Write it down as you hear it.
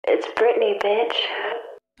It's Brittany, bitch.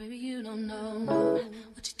 Baby, you don't know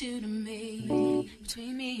what you do to me.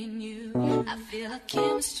 Between me and you, I feel like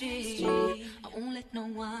chemistry. I won't let no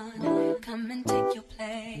one come and take your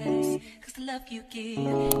place. Cause the love you give,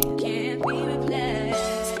 it can't be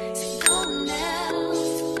replaced. So go now.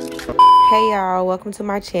 Hey y'all, welcome to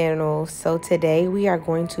my channel. So today we are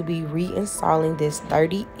going to be reinstalling this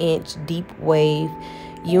 30-inch deep wave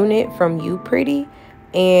unit from UPRETTY.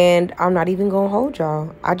 And I'm not even gonna hold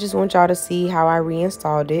y'all. I just want y'all to see how I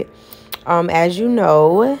reinstalled it. As you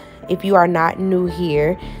know, if you are not new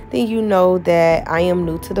here, then you know that I am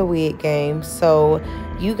new to the wig game. So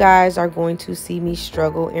you guys are going to see me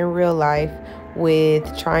struggle in real life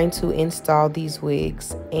with trying to install these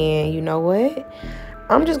wigs. And you know what?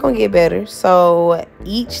 I'm just gonna get better. So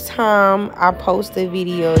each time I post a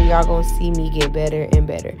video, y'all gonna see me get better and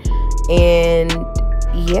better. And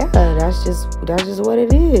yeah, that's just what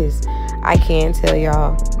it is. I can tell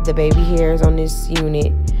y'all the baby hairs on this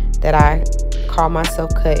unit that I call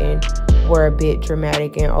myself cutting were a bit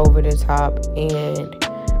dramatic and over the top, and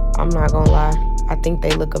I'm not gonna lie, I think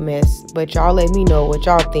they look a mess. But y'all let me know what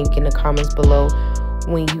y'all think in the comments below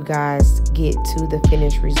when you guys get to the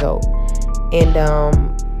finished result. And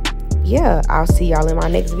yeah, I'll see y'all in my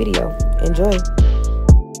next video. Enjoy.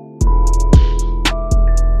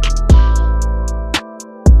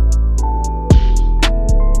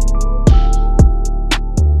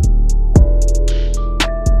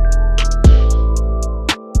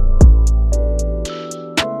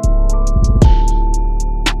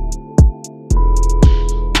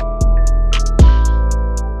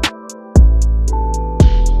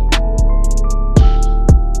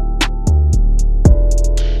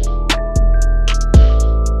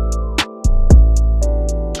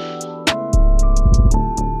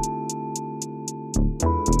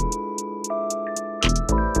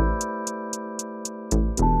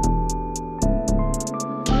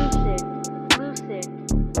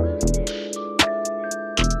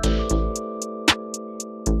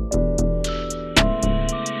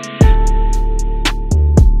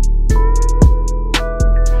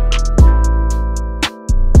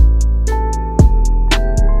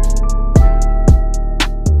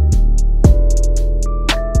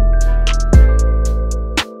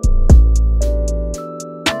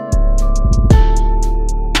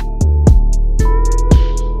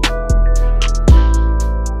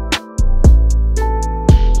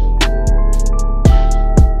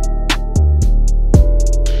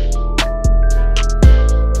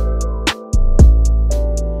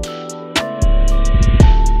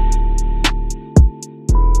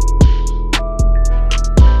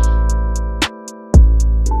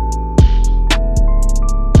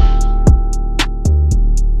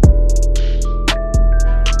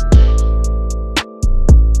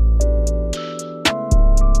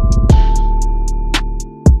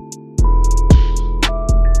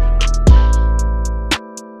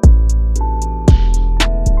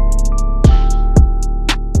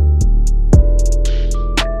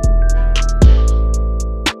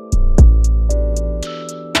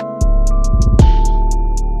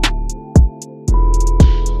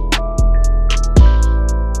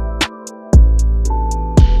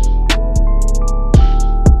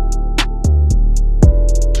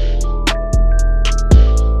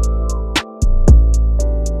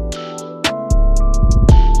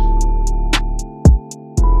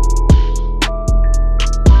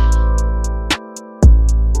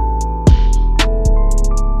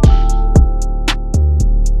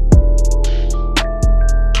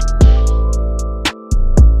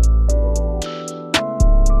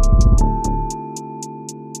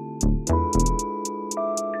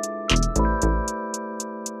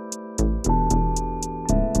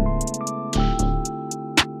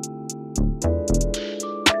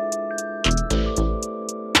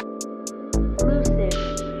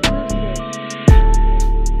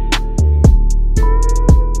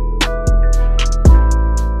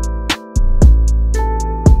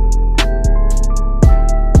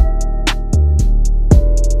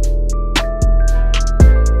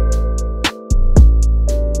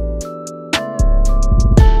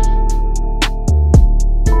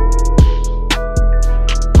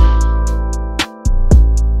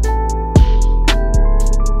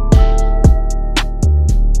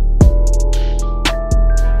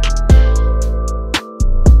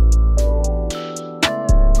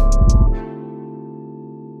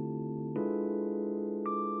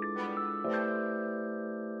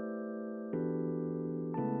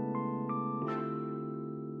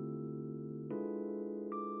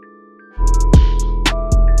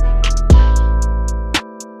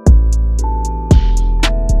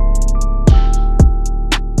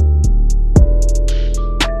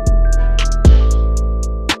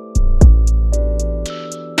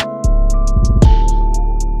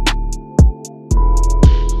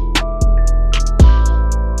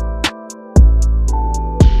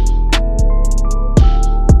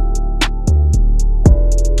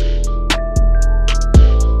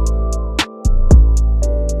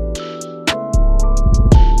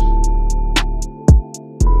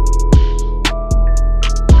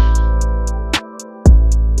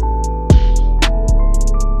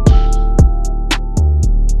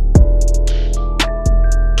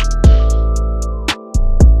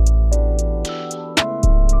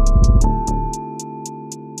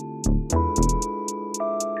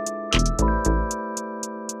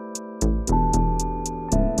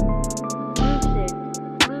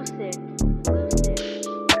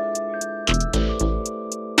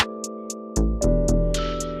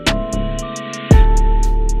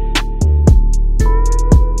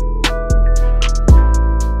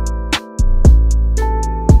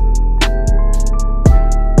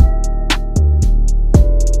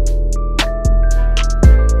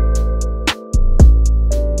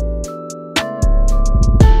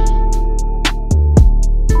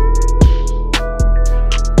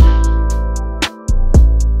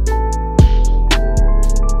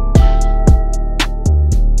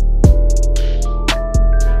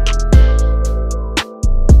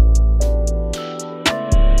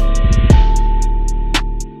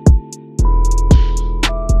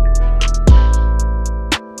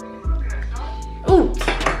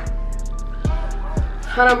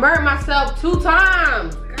 I done burnt myself 2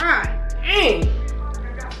 times. God dang.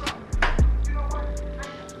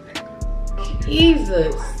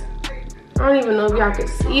 Jesus. I don't even know if y'all could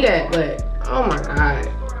see that, but oh my God.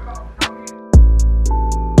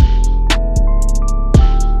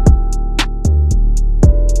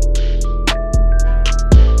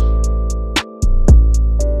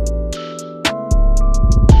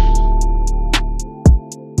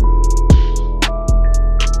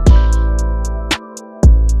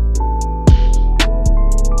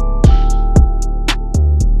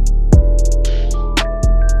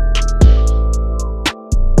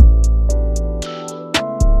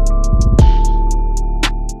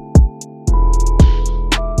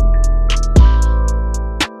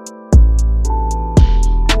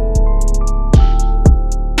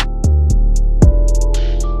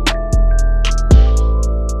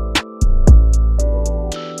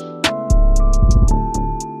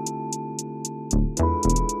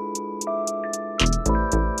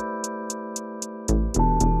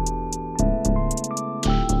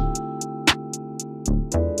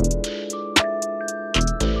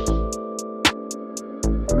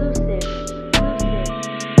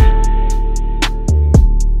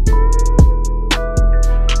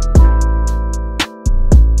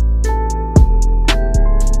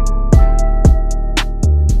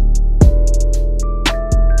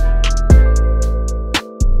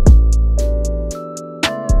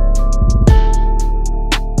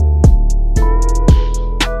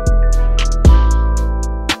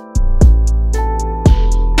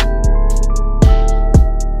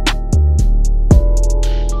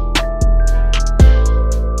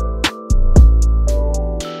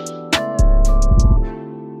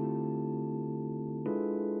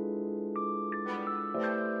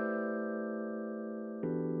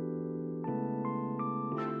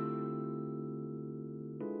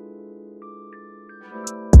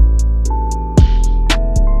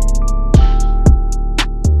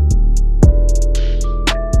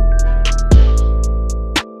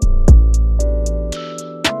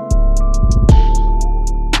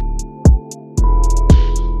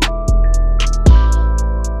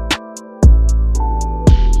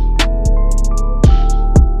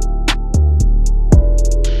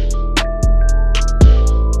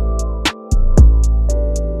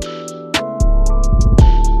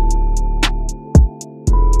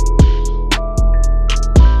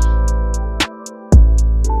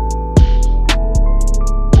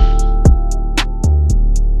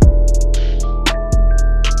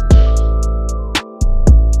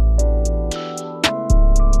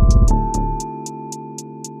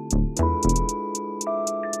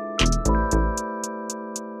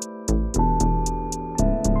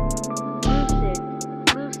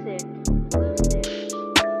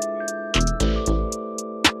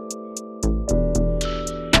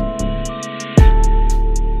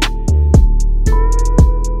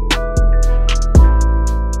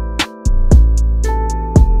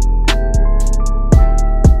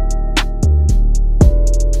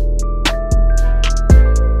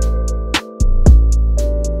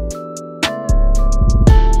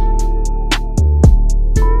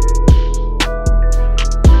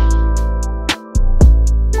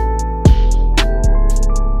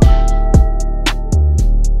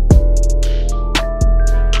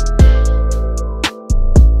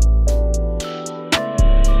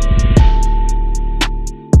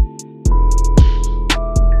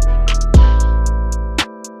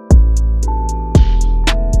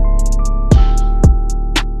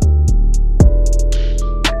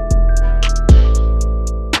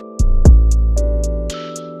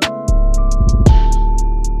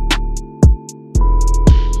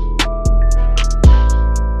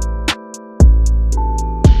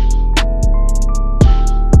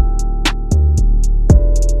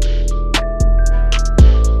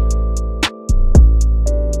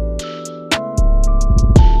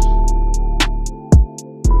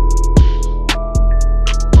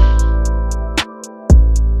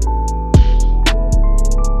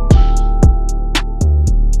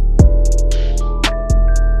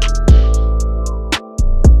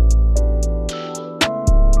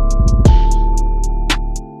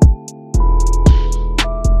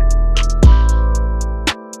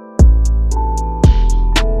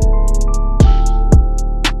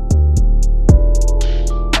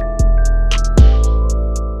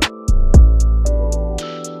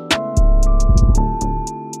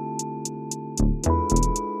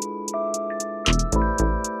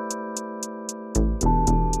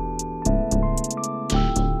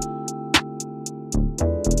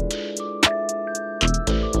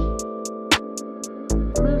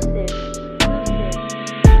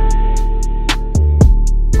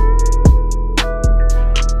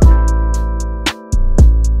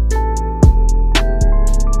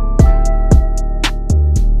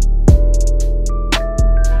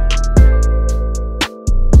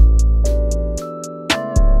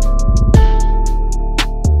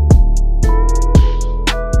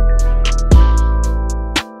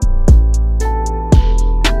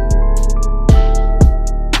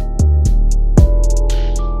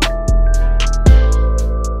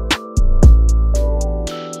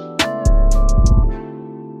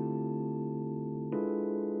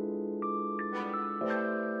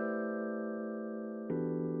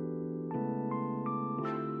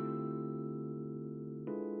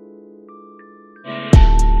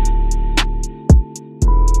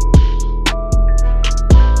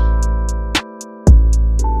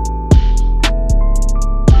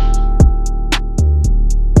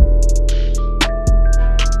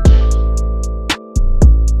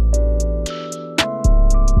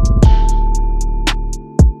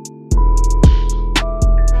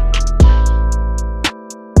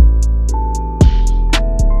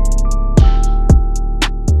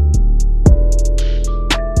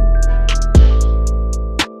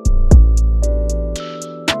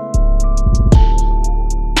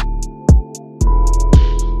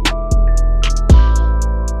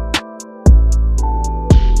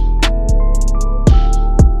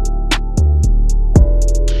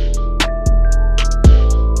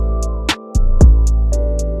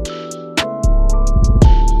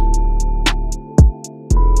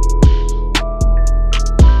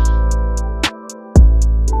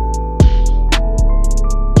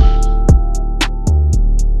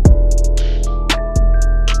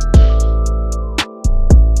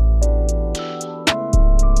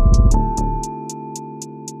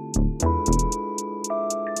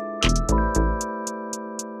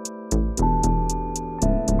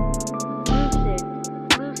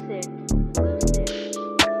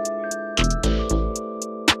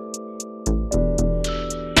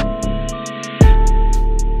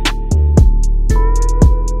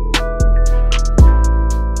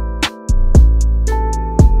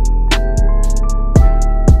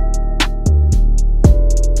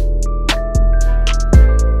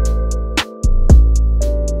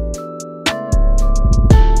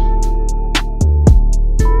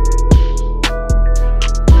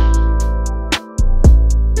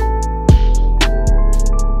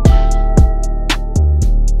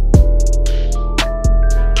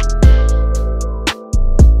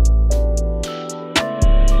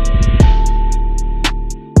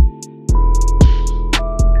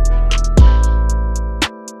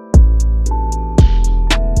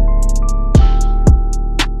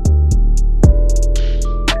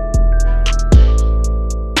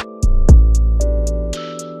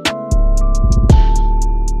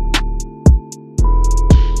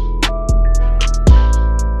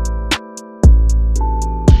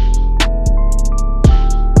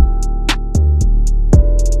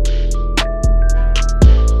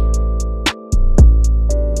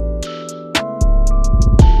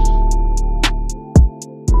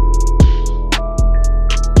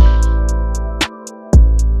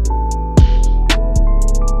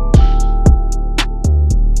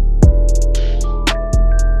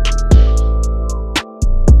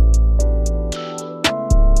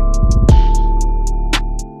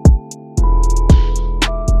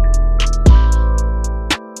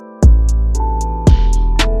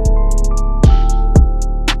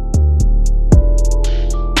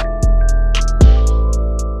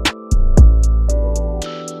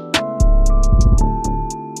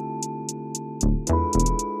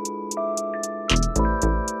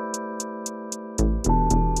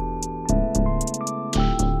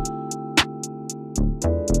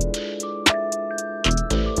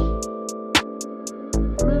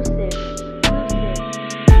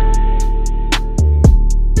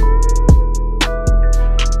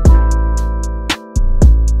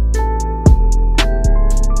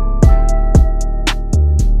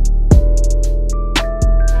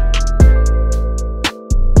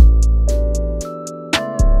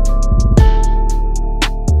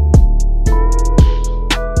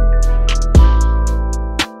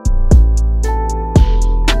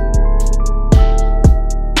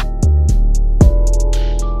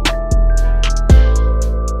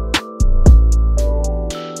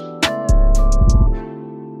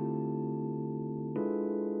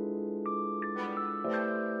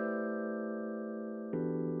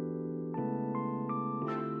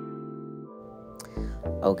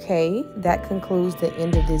 Okay, that concludes the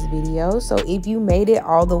end of this video. So if you made it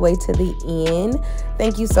all the way to the end,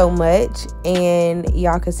 thank you so much. And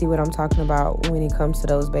y'all can see what I'm talking about when it comes to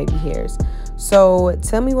those baby hairs. So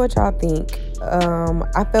tell me what y'all think.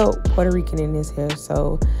 I felt Puerto Rican in this hair,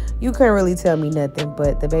 so you couldn't really tell me nothing,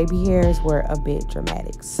 but the baby hairs were a bit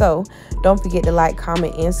dramatic. So don't forget to like,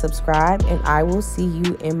 comment, and subscribe, and I will see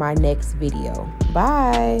you in my next video.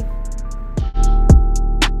 Bye.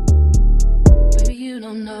 Baby, you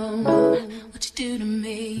don't know what you do to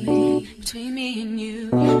me. Between me and you,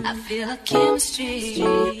 I feel like chemistry.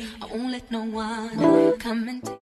 I won't let no one come and take